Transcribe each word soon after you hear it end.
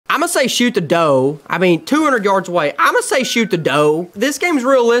I'm gonna say shoot the doe. I mean, 200 yards away. I'm gonna say shoot the doe. This game's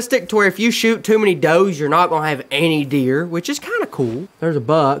realistic to where if you shoot too many does, you're not gonna have any deer, which is kind of cool. There's a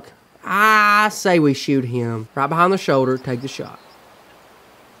buck. I say we shoot him. Right behind the shoulder, take the shot.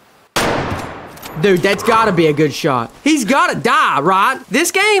 Dude, that's gotta be a good shot. He's gotta die, right? This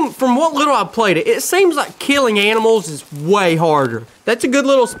game, from what little I've played it, it seems like killing animals is way harder. That's a good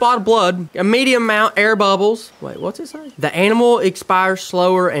little spot of blood. A medium amount, air bubbles. Wait, what's it say? The animal expires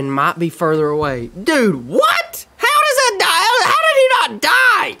slower and might be further away. Dude, what? How does that die? How did he not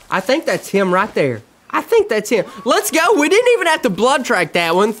die? I think that's him right there. I think that's him. Let's go. We didn't even have to blood track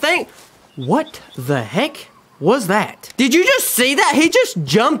that one. What the heck was that? Did you just see that? He just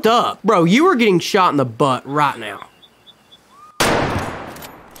jumped up. Bro, you were getting shot in the butt right now. How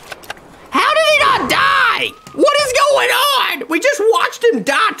did he not die? What is going on? We just watched him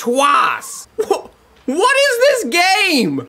die twice. What is this game?